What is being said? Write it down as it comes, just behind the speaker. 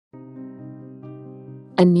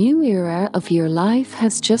A new era of your life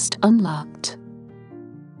has just unlocked.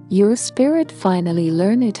 Your spirit finally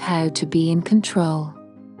learned how to be in control.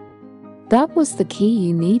 That was the key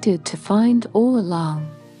you needed to find all along.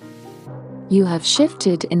 You have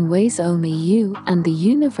shifted in ways only you and the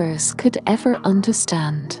universe could ever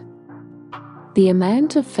understand. The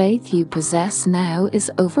amount of faith you possess now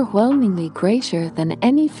is overwhelmingly greater than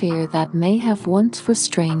any fear that may have once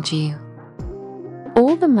restrained you.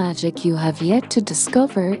 All the magic you have yet to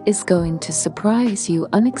discover is going to surprise you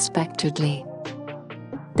unexpectedly.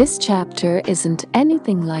 This chapter isn't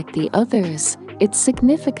anything like the others, it's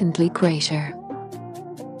significantly greater.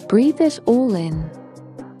 Breathe it all in.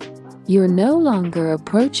 You're no longer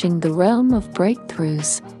approaching the realm of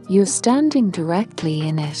breakthroughs, you're standing directly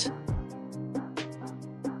in it.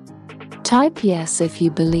 Type yes if you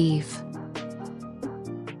believe.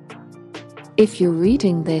 If you're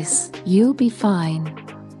reading this, you'll be fine.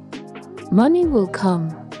 Money will come.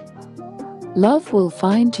 Love will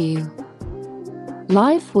find you.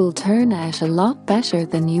 Life will turn out a lot better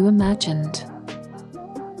than you imagined.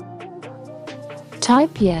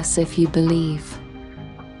 Type yes if you believe.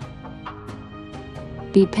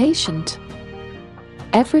 Be patient.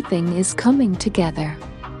 Everything is coming together.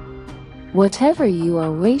 Whatever you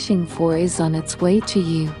are waiting for is on its way to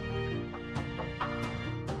you.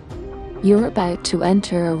 You're about to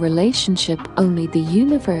enter a relationship only the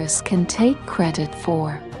universe can take credit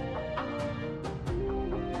for.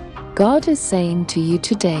 God is saying to you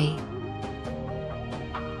today,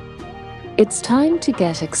 it's time to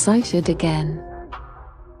get excited again.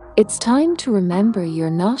 It's time to remember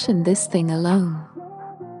you're not in this thing alone.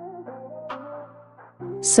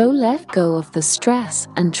 So let go of the stress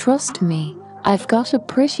and trust me, I've got a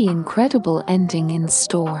pretty incredible ending in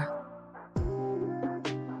store.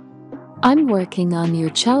 I'm working on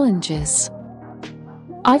your challenges.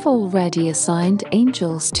 I've already assigned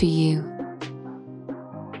angels to you.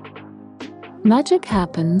 Magic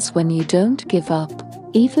happens when you don't give up,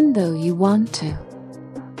 even though you want to.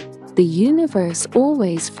 The universe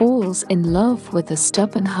always falls in love with a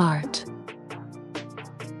stubborn heart.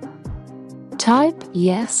 Type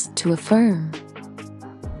yes to affirm.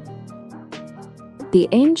 The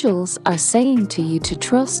angels are saying to you to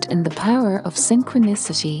trust in the power of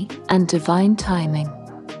synchronicity and divine timing.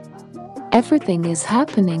 Everything is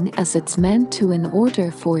happening as it's meant to in order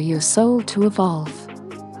for your soul to evolve.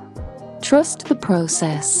 Trust the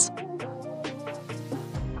process.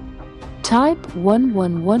 Type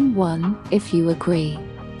 1111 if you agree.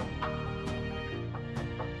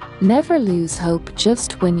 Never lose hope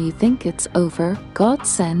just when you think it's over, God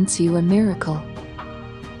sends you a miracle.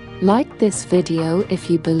 Like this video if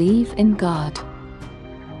you believe in God.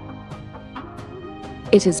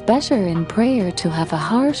 It is better in prayer to have a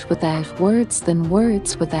heart without words than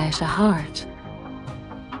words without a heart.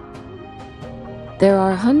 There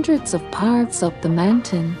are hundreds of paths up the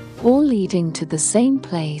mountain, all leading to the same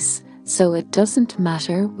place, so it doesn't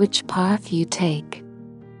matter which path you take.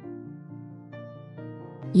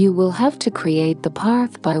 You will have to create the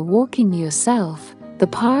path by walking yourself. The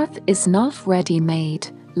path is not ready-made,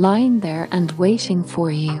 lying there and waiting for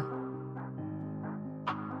you.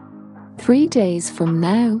 3 days from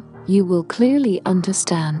now, you will clearly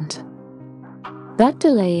understand. That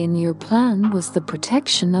delay in your plan was the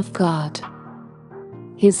protection of God.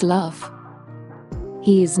 His love.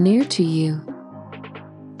 He is near to you.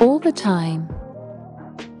 All the time.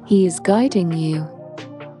 He is guiding you.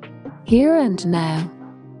 Here and now.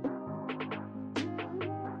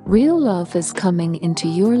 Real love is coming into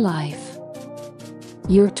your life.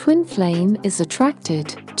 Your twin flame is attracted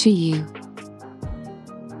to you.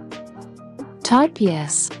 Type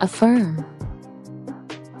yes, affirm.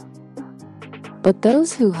 But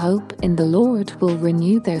those who hope in the Lord will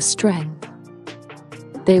renew their strength.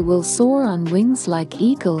 They will soar on wings like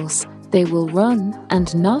eagles, they will run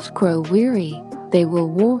and not grow weary, they will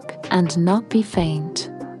walk and not be faint.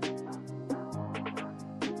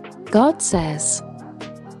 God says,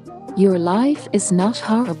 your life is not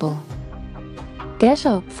horrible. Get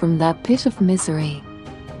up from that pit of misery.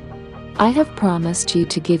 I have promised you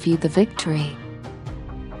to give you the victory.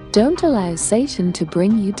 Don't allow Satan to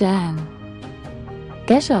bring you down.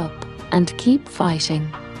 Get up and keep fighting.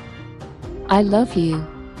 I love you.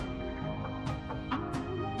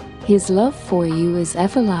 His love for you is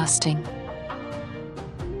everlasting.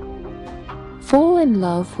 Fall in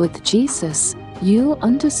love with Jesus, you'll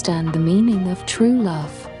understand the meaning of true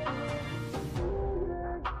love.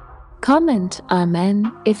 Comment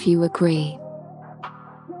Amen if you agree.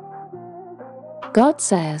 God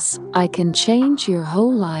says, I can change your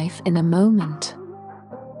whole life in a moment.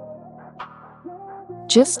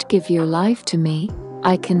 Just give your life to me,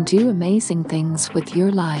 I can do amazing things with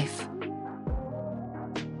your life.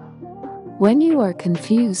 When you are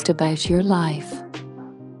confused about your life,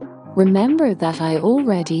 remember that I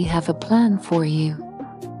already have a plan for you.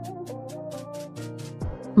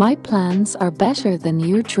 My plans are better than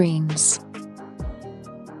your dreams.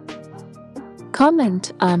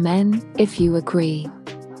 Comment Amen if you agree.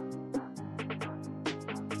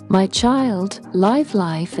 My child, live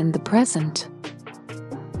life in the present.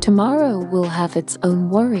 Tomorrow will have its own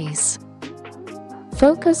worries.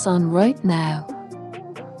 Focus on right now.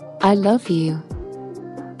 I love you.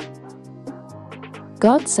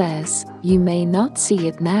 God says, you may not see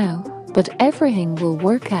it now, but everything will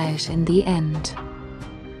work out in the end.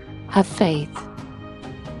 Have faith.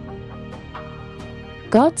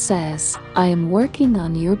 God says, I am working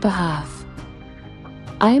on your behalf.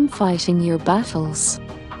 I am fighting your battles.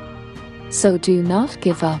 So do not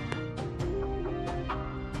give up.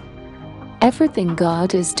 Everything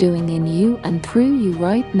God is doing in you and through you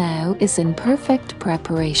right now is in perfect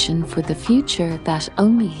preparation for the future that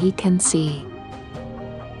only He can see.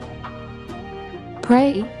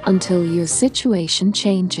 Pray until your situation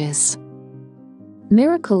changes.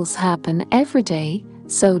 Miracles happen every day,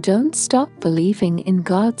 so don't stop believing in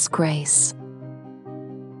God's grace.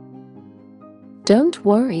 Don't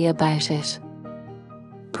worry about it.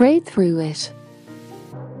 Pray through it.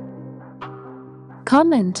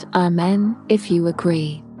 Comment Amen if you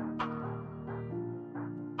agree.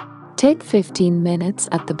 Take 15 minutes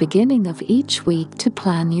at the beginning of each week to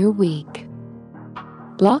plan your week.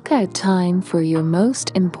 Block out time for your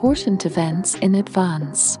most important events in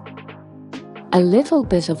advance. A little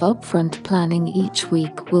bit of upfront planning each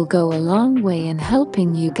week will go a long way in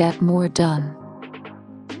helping you get more done.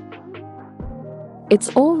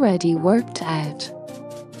 It's already worked out.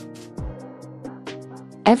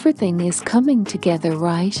 Everything is coming together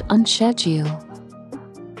right on schedule.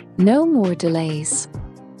 No more delays.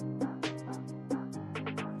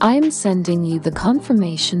 I am sending you the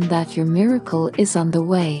confirmation that your miracle is on the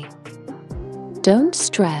way. Don't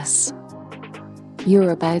stress.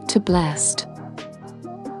 You're about to blessed.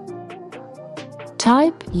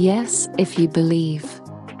 Type yes if you believe.